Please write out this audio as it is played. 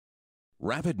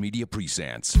Rapid Media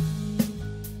presents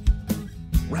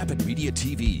Rapid Media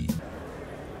TV.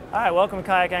 Hi, welcome to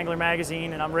Kayak Angler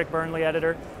Magazine, and I'm Ric Burnley,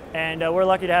 editor. And we're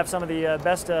lucky to have some of the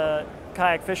best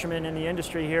kayak fishermen in the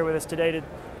industry here with us today to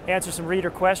answer some reader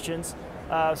questions.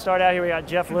 Start out here, we got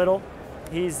Jeff Little.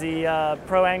 He's the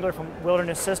pro angler from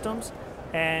Wilderness Systems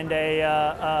and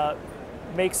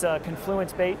makes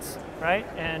Confluence baits, right?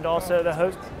 And also the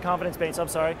host, Confidence baits, I'm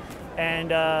sorry,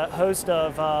 and host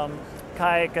of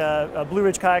Blue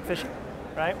Ridge Kayak Fishing,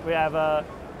 right? We have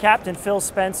Captain Phil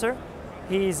Spencer.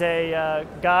 He's a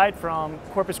guide from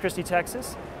Corpus Christi,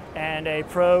 Texas, and a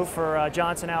pro for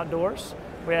Johnson Outdoors.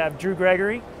 We have Drew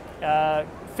Gregory,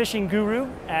 fishing guru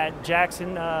at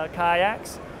Jackson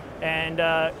Kayaks,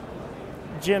 and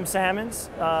Jim Sammons,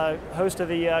 host of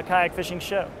the Kayak Fishing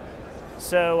Show.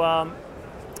 So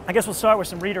I guess we'll start with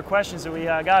some reader questions that we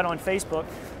got on Facebook.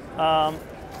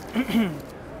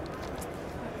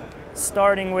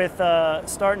 Starting with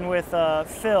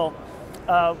Phil.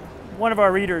 One of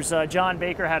our readers, John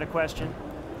Baker, had a question.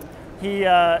 He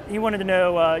wanted to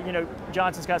know,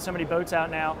 Johnson's got so many boats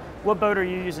out now. What boat are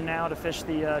you using now to fish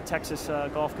the Texas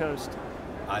Gulf Coast?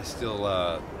 I still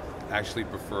actually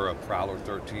prefer a Prowler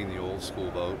 13, the old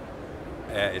school boat.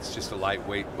 It's just a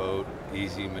lightweight boat,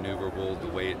 easy maneuverable. The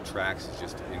way it tracks is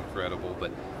just incredible.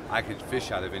 But I could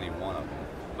fish out of any one of them.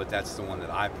 But that's the one that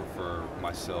I prefer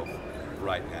myself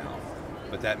right now.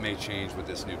 But that may change with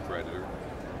this new Predator.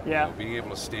 Yeah. Being able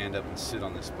to stand up and sit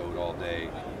on this boat all day,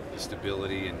 the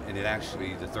stability, and it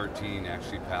actually, the 13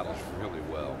 actually paddles really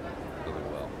well. But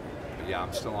yeah,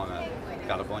 I'm still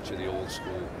got a bunch of the old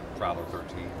school Prowler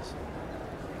 13s.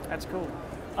 That's cool.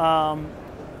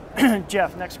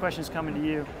 Jeff, next question is coming to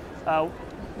you.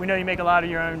 We know you make a lot of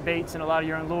your own baits and a lot of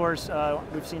your own lures.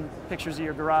 We've seen pictures of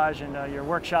your garage and your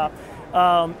workshop.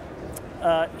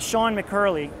 Sean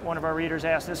McCurley, one of our readers,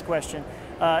 asked this question.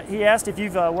 He asked if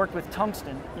you've worked with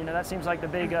tungsten. That seems like the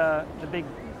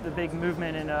big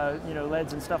movement in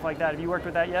leads and stuff like that. Have you worked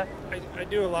with that yet? I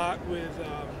do a lot with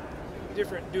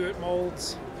different do-it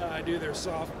molds. I do their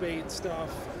soft bait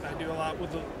stuff. I do a lot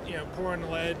with the pouring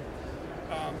lead.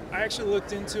 I actually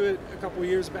looked into it a couple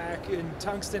years back, and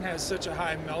tungsten has such a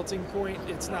high melting point.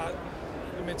 It's not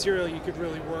a material you could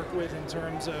really work with in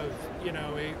terms of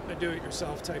a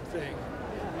do-it-yourself type thing.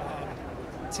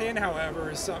 Tin,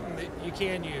 however, is something that you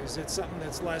can use. It's something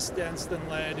that's less dense than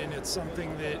lead, and it's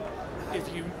something that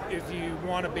if you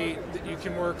want a bait that you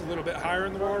can work a little bit higher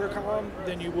in the water column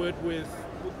than you would with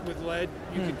lead,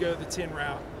 you could go the tin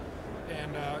route,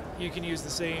 and you can use the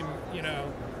same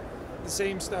the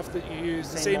same stuff that you use,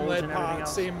 the same lead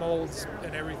pots, same molds,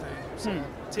 and everything. So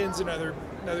tin's another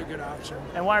good option.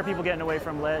 And why are people getting away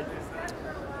from lead?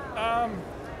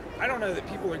 I don't know that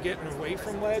people are getting away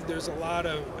from lead. There's a lot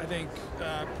of, I think,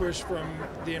 push from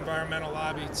the environmental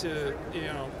lobby to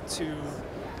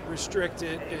restrict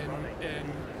it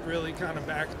and really kind of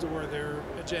backdoor their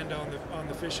agenda on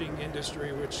the fishing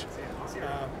industry, which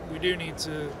we do need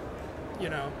to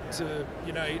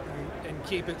unite and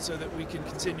keep it so that we can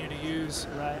continue to use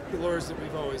the lures that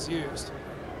we've always used.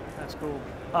 That's cool.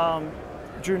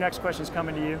 Drew, next question is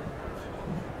coming to you.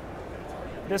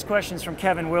 This question is from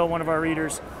Kevin Will, one of our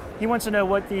readers. He wants to know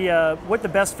what the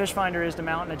best fish finder is to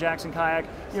mount in a Jackson kayak.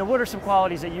 What are some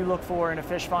qualities that you look for in a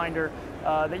fish finder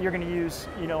that you're going to use,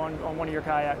 on one of your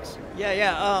kayaks?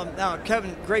 Yeah.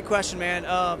 Kevin, great question, man.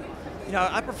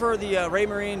 I prefer the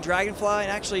Raymarine Dragonfly,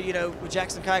 and actually, with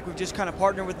Jackson Kayak, we've just kind of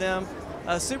partnered with them.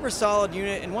 A super solid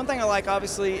unit, and one thing I like,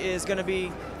 obviously, is going to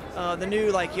be the new,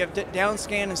 you have down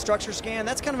scan and structure scan.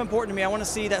 That's kind of important to me. I want to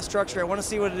see that structure. I want to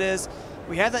see what it is.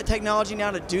 We have that technology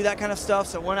now to do that kind of stuff,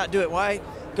 so why not do it? Why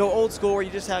go old school where you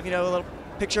just have, a little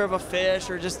picture of a fish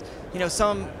or just,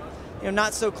 some,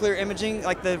 not so clear imaging?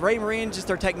 Like the Raymarine, just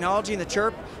their technology and the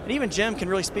chirp, and even Jim can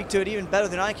really speak to it even better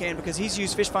than I can, because he's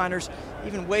used fish finders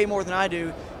even way more than I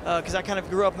do, because I kind of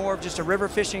grew up more of just a river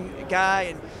fishing guy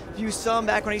and used some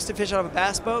back when I used to fish out of a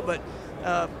bass boat. But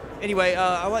anyway,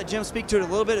 I'll let Jim speak to it a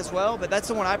little bit as well, but that's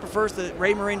the one I prefer, is the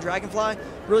Raymarine Dragonfly.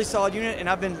 Really solid unit, and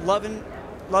I've been loving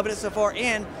it so far.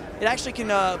 And it actually can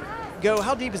go,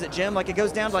 how deep is it, Jim? It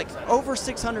goes down to over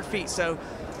 600 feet. So,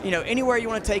 anywhere you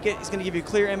want to take it, it's going to give you a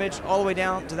clear image all the way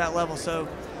down to that level. So,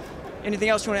 anything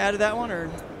else you want to add to that one, or?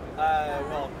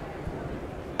 Well,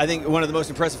 I think one of the most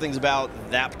impressive things about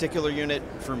that particular unit,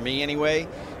 for me anyway,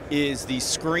 is the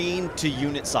screen to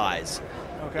unit size.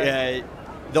 Okay.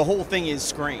 The whole thing is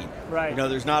screen. Right.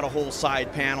 There's not a whole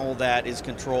side panel that is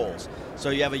controls. So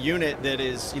you have a unit that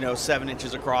is, 7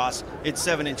 inches across. It's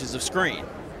 7 inches of screen.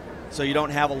 So you don't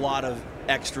have a lot of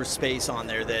extra space on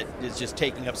there that is just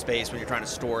taking up space when you're trying to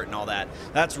store it and all that.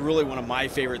 That's really one of my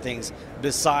favorite things,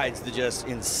 besides the just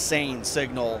insane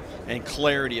signal and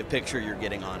clarity of picture you're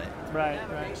getting on it. Right,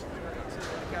 right.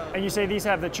 And you say these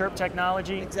have the chirp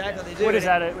technology? Exactly, they do. What is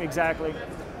that exactly?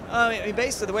 I mean,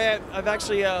 basically, the way I've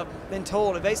actually been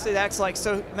told, it basically acts like,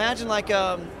 so imagine like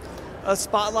a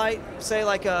spotlight, say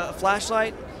like a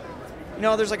flashlight. You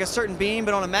know, there's like a certain beam,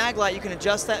 but on a mag light, you can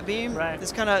adjust that beam. Right.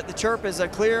 This kind of, the chirp is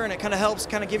clear, and it kind of helps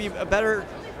kind of give you a better,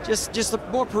 just a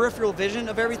more peripheral vision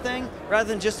of everything, rather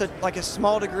than just like a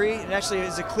small degree. It actually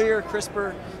is a clear,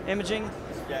 crisper imaging.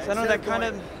 Yeah, so I know that kind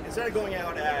of... Instead of going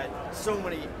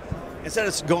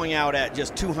out at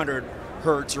just 200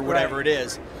 hertz or whatever Right. it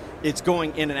is, it's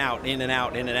going in and out, in and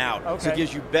out, in and out. Okay. So it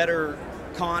gives you better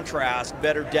contrast,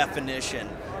 better definition,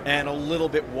 and a little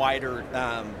bit wider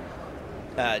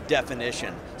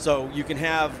definition. So you can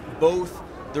have both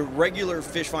the regular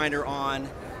fish finder on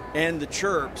and the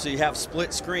chirp, so you have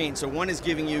split screen. So one is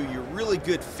giving you your really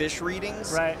good fish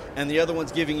readings, Right. and the other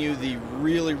one's giving you the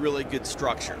really, really good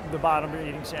structure. The bottom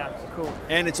readings, yeah, cool.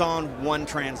 And it's on one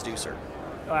transducer.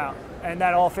 Wow, and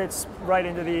that all fits right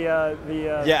into the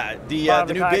Yeah, the bottom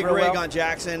of new kayak big real rig well? on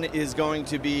Jackson is going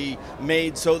to be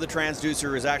made so the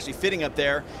transducer is actually fitting up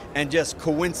there, and just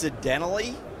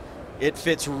coincidentally, it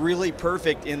fits really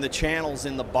perfect in the channels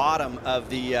in the bottom of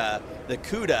the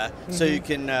CUDA, so you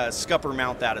can scupper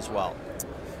mount that as well.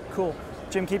 Cool.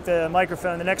 Jim, keep the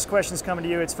microphone. The next question's coming to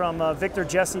you. It's from Victor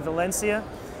Jesse Valencia,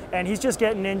 and he's just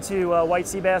getting into white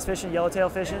sea bass fishing, yellowtail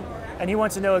fishing, and he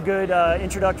wants to know a good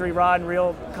introductory rod and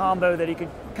reel combo that he could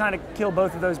kind of kill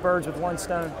both of those birds with one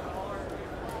stone.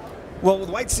 Well, with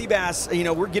white sea bass, you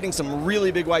know, we're getting some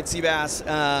really big white sea bass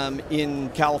in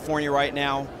California right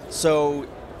now. So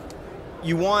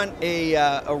you want a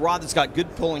rod that's got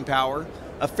good pulling power,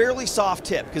 a fairly soft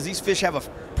tip, because these fish have a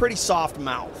pretty soft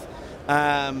mouth.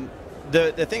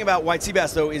 The thing about white sea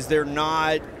bass, though, is they're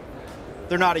not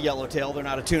a yellowtail, they're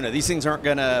not a tuna. These things aren't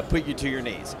going to put you to your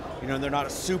knees. You know, they're not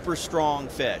a super strong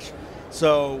fish.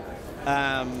 So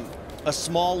a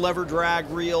small lever drag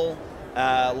reel,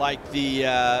 like the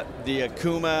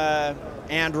Akuma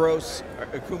Andros, or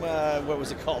Akuma, what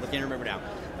was it called? I can't remember now.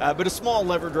 But a small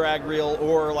lever drag reel,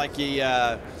 or like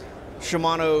a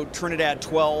Shimano Trinidad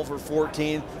 12 or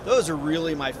 14. Those are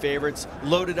really my favorites.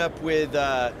 Loaded up with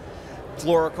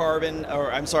loaded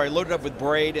up with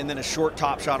braid and then a short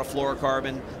top shot of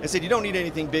fluorocarbon. I said you don't need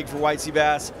anything big for white sea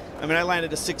bass. I mean, I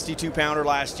landed a 62 pounder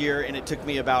last year and it took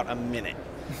me about a minute.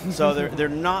 So they're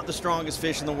not the strongest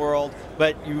fish in the world,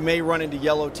 but you may run into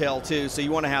yellowtail too, so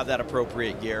you want to have that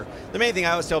appropriate gear. The main thing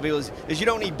I always tell people is you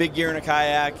don't need big gear in a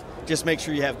kayak, just make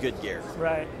sure you have good gear.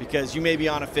 Right. Because you may be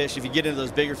on a fish, if you get into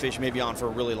those bigger fish, you may be on for a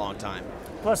really long time.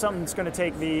 Plus something that's going to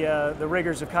take the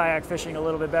rigors of kayak fishing a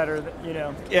little bit better, you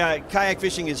know. Yeah, kayak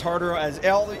fishing is harder, as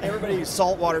everybody who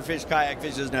saltwater fish, kayak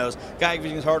fishes knows, kayak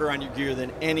fishing is harder on your gear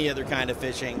than any other kind of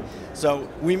fishing. So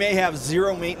we may have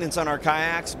zero maintenance on our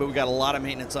kayaks, but we got a lot of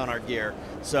maintenance on our gear.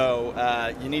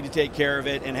 So you need to take care of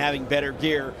it, and having better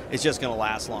gear is just going to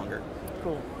last longer.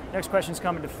 Cool. Next question's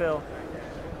coming to Phil.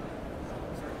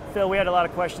 Phil, we had a lot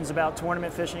of questions about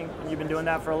tournament fishing, and you've been doing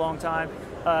that for a long time.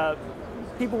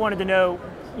 People wanted to know,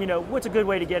 you know, what's a good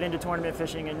way to get into tournament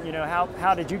fishing, and you know,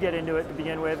 how did you get into it to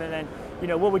begin with, and then, you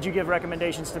know, what would you give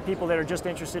recommendations to people that are just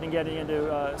interested in getting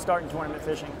into starting tournament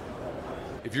fishing?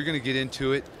 If you're going to get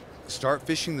into it, start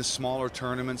fishing the smaller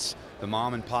tournaments, the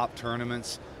mom and pop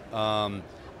tournaments.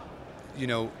 You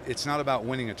know, it's not about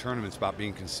winning a tournament, it's about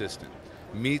being consistent.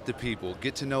 Meet the people,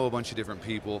 get to know a bunch of different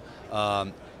people.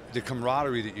 The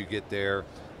camaraderie that you get there,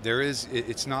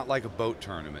 it's not like a boat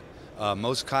tournament.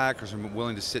 Most kayakers are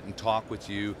willing to sit and talk with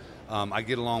you. I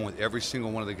get along with every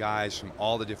single one of the guys from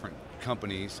all the different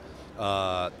companies.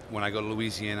 When I go to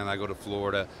Louisiana and I go to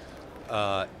Florida,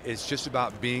 it's just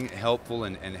about being helpful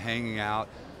and hanging out.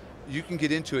 You can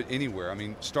get into it anywhere. I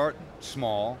mean, start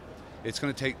small. It's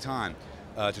going to take time.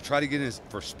 To try to get in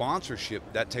for sponsorship,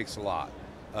 that takes a lot.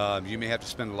 You may have to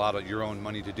spend a lot of your own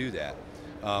money to do that.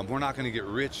 We're not going to get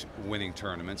rich winning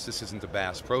tournaments. This isn't the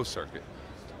Bass Pro Circuit.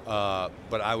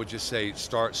 But I would just say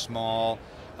start small.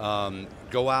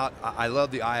 Go out. I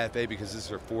love the IFA because this is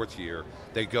their 4th year.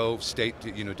 They go state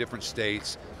to, you know, different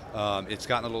states. It's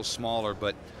gotten a little smaller,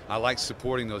 but I like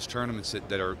supporting those tournaments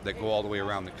that go all the way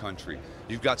around the country.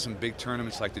 You've got some big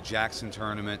tournaments like the Jackson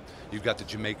tournament. You've got the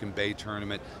Jamaican Bay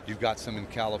tournament. You've got some in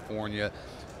California.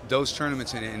 Those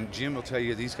tournaments, and Jim will tell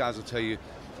you, these guys will tell you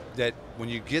that when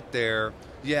you get there,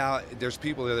 yeah, there's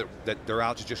people there that they're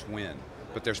out to just win.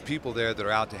 But there's people there that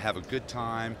are out to have a good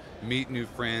time, meet new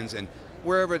friends, and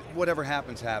whatever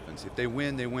happens, happens. If they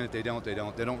win, they win. If they don't, they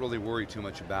don't. They don't really worry too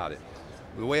much about it.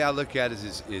 The way I look at it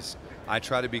is I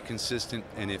try to be consistent,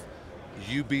 and if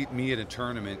you beat me at a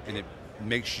tournament and it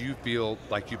makes you feel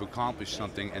like you've accomplished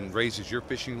something and raises your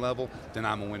fishing level, then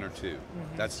I'm a winner too.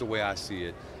 That's the way I see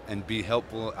it. And be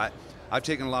helpful. I've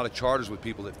taken a lot of charters with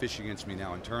people that fish against me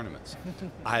now in tournaments.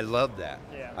 I love that.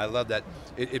 Yeah. I love that.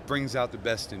 It brings out the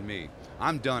best in me.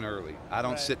 I'm done early. I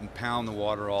don't sit and pound the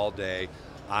water all day.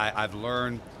 I've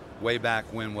learned way back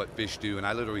when what fish do, and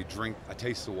I literally I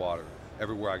taste the water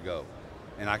everywhere I go.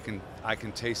 And I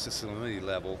can taste the salinity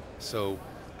level. So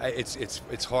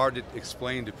it's hard to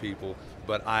explain to people,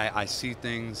 but I see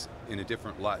things in a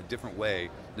different way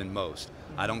than most.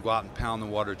 I don't go out and pound the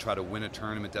water to try to win a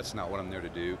tournament. That's not what I'm there to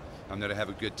do. I'm there to have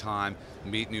a good time,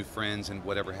 meet new friends, and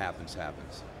whatever happens,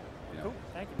 happens. You know? Cool,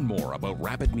 thank you. More about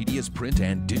Rapid Media's print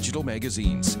and digital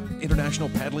magazines, International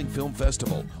Paddling Film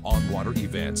Festival, on-water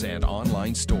events, and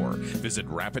online store. Visit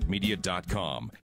rapidmedia.com.